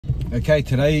Okay,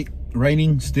 today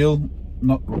raining still,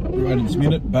 not right at this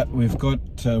minute, but we've got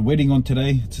a wedding on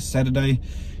today. It's a Saturday.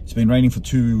 It's been raining for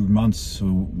 2 months,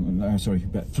 or sorry,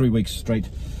 about 3 weeks straight.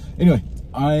 Anyway,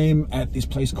 I'm at this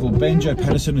place called Banjo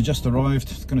Paterson. I just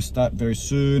arrived. It's going to start very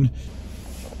soon.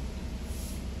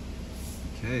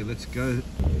 Okay, let's go.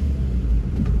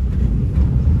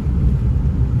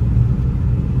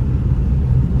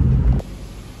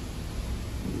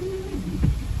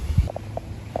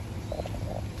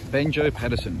 Banjo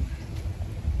Paterson.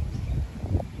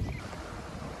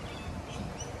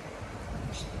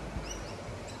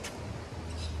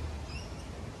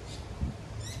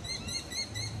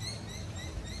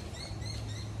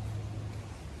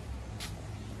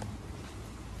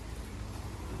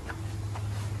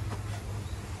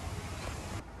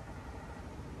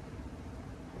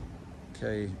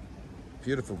 Okay,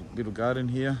 beautiful little garden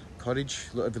here, cottage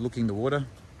overlooking the water.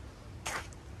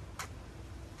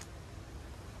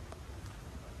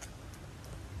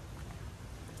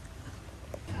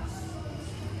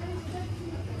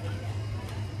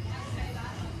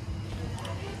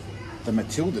 The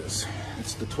Matildas,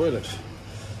 it's the toilet.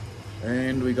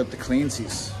 And we got the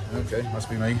Clancy's. Okay, must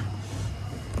be me.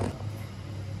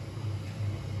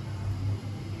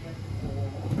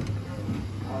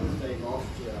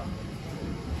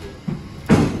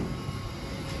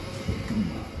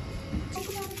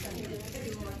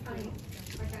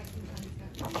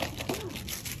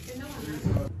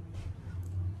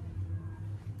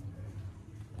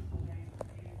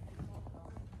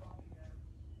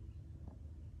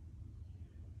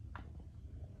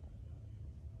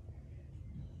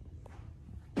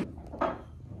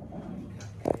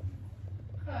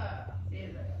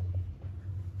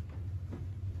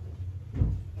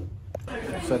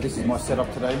 So this is my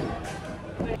setup today.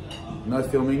 No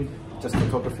filming, just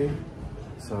photography.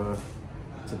 So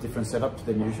it's a different setup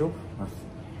than usual. A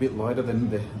bit lighter than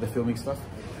the filming stuff.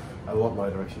 A lot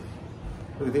lighter actually.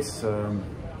 Look at this.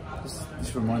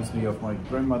 This reminds me of my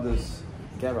grandmother's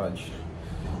garage.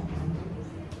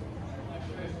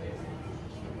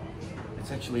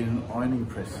 It's actually an ironing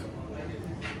press.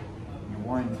 You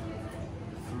wind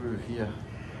through here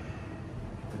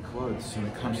the clothes and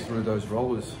it comes through those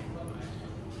rollers.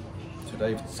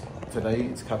 Today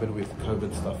it's covered with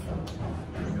COVID stuff.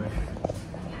 Anyway,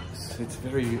 it's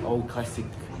very old, classic,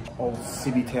 old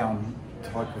city town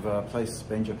type of place,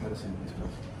 Banjo Paterson.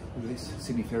 Look at this,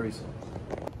 Sydney ferries.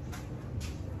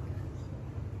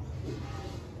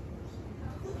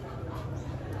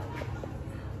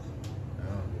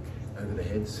 Over the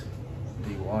heads,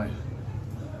 DY.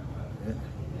 Yeah.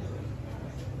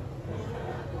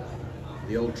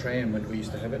 The old tram when we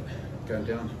used to have it, going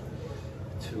down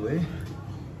to where?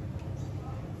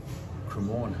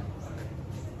 Cremorne.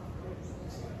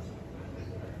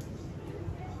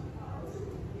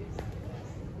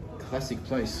 Classic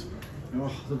place.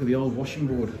 Oh, look at the old washing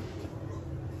board.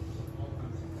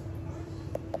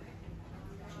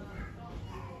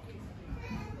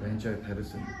 Banjo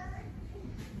Paterson.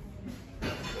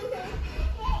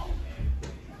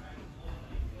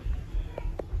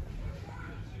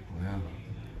 Wow.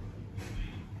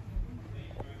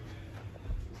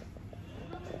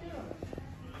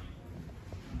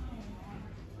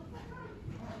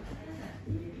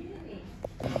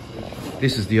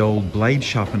 This is the old blade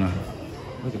sharpener.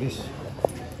 Look at this.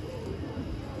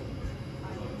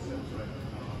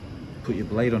 Put your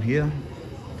blade on here,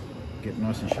 get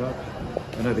nice and sharp.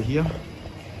 And over here,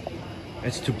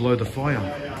 it's to blow the fire.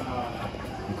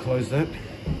 You close that,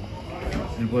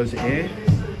 and it blows the air,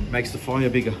 makes the fire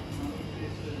bigger.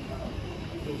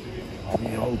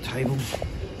 The old table.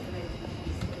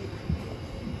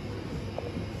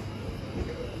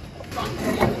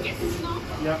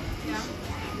 Yeah. Yeah.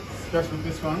 Just with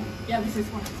this one? Yeah, this is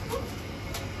one.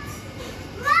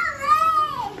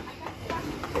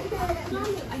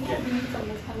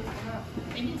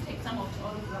 I need to take some of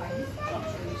all of rice.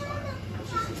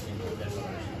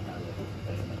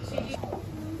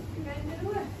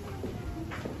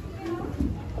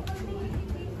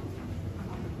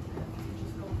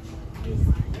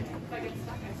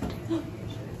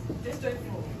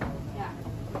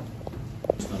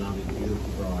 Not only the beautiful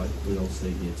bride we all see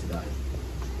here today,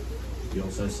 we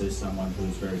also see someone who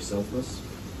is very selfless,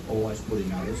 always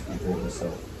putting others before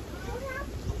herself.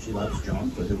 She loves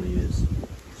John for who he is.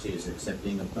 She is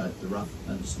accepting of both the rough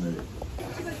and the smooth.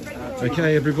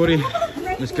 Okay, everybody,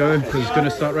 let's go because it's going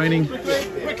to start raining.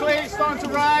 Quickly, it's starting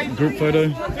to rain. Group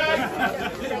photo.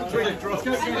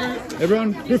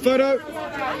 Everyone, group photo.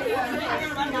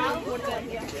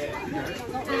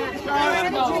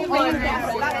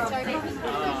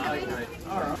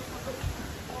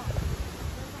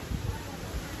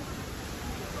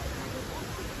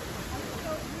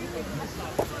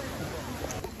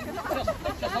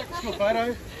 Still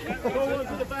photo. One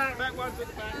to the back, back one to the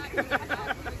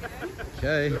back.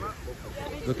 Okay,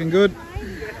 looking good.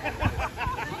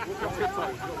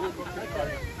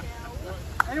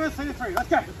 Anyone see the three? Let's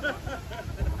go.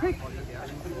 Quick.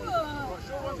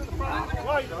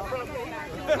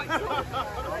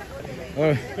 All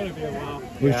right.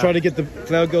 We've tried to get the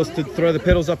flower girls to throw the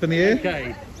petals up in the air.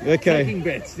 Okay. Okay. Taking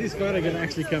bets. This photo can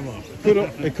actually come off.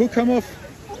 It could come off.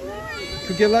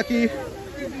 Could get lucky.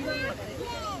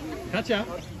 Catch up.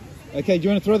 Okay, do you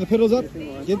want to throw the petals up,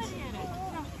 kids?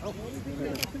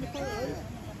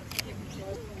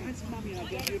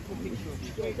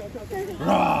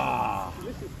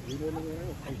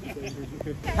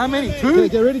 How many? Two? Okay,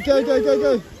 get ready, go, go, go,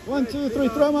 go. 1, 2, 3,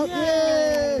 throw them up.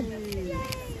 Yay!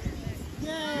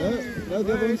 No,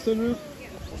 the other one's turn around.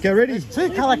 Get ready. Two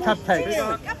colour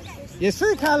cupcakes. Yes,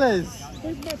 Two colours.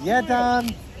 Yeah,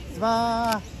 done.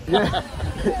 Zwa. yeah.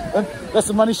 That's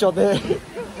the money shot there.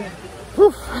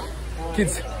 Whew.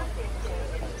 Kids.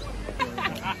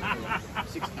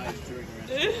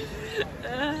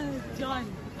 John.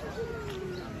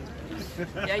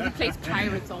 Yeah, you place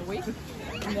pirates all week.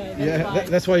 Yeah,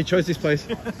 that's why you chose this place.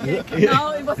 No,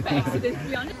 it was by accident, to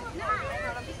be honest.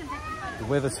 The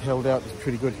weather's held out, it's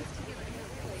pretty good.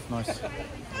 Nice.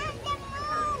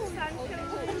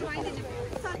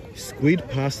 Squid,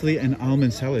 parsley and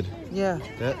almond salad. Yeah.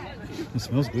 That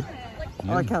smells good.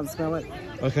 Yeah. I can't smell it.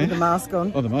 Okay. With the mask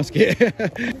on. Oh, the mask, yeah.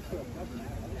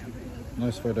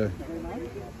 Nice photo.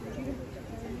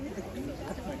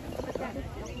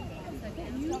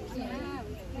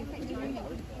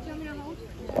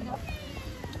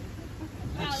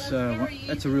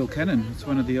 That's a real cannon. It's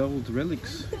one of the old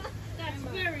relics. That's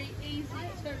very easy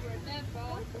to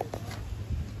remember.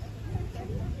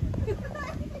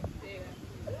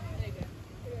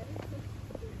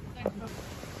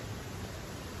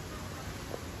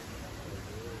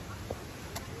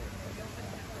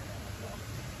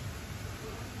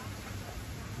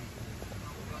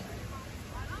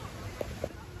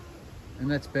 And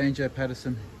that's Banjo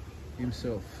Paterson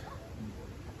himself.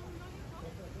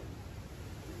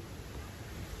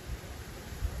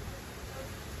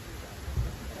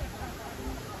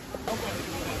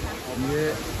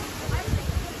 Yeah.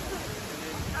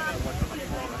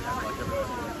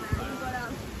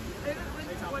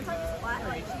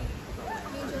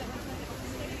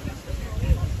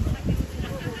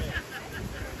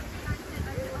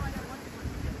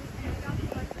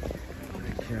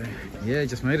 Okay. Yeah,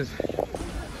 just made it.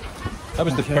 That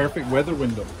was the perfect weather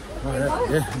window. Oh,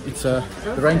 yeah, it's the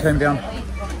rain came down.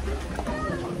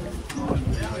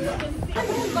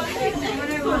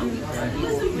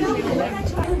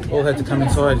 All had to come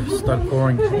inside, start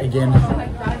pouring again.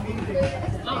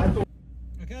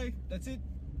 Okay, that's it.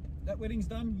 That wedding's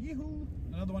done. Yoo-hoo!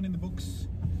 Another one in the books.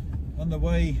 On the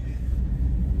way.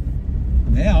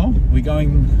 Now we're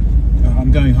going.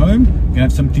 I'm going home. We're gonna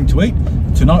have something to eat.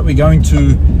 Tonight we're going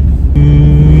to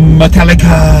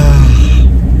Metallica.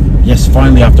 Yes,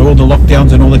 finally, after all the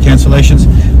lockdowns and all the cancellations,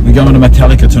 we're going to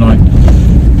Metallica tonight.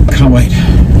 Can't wait.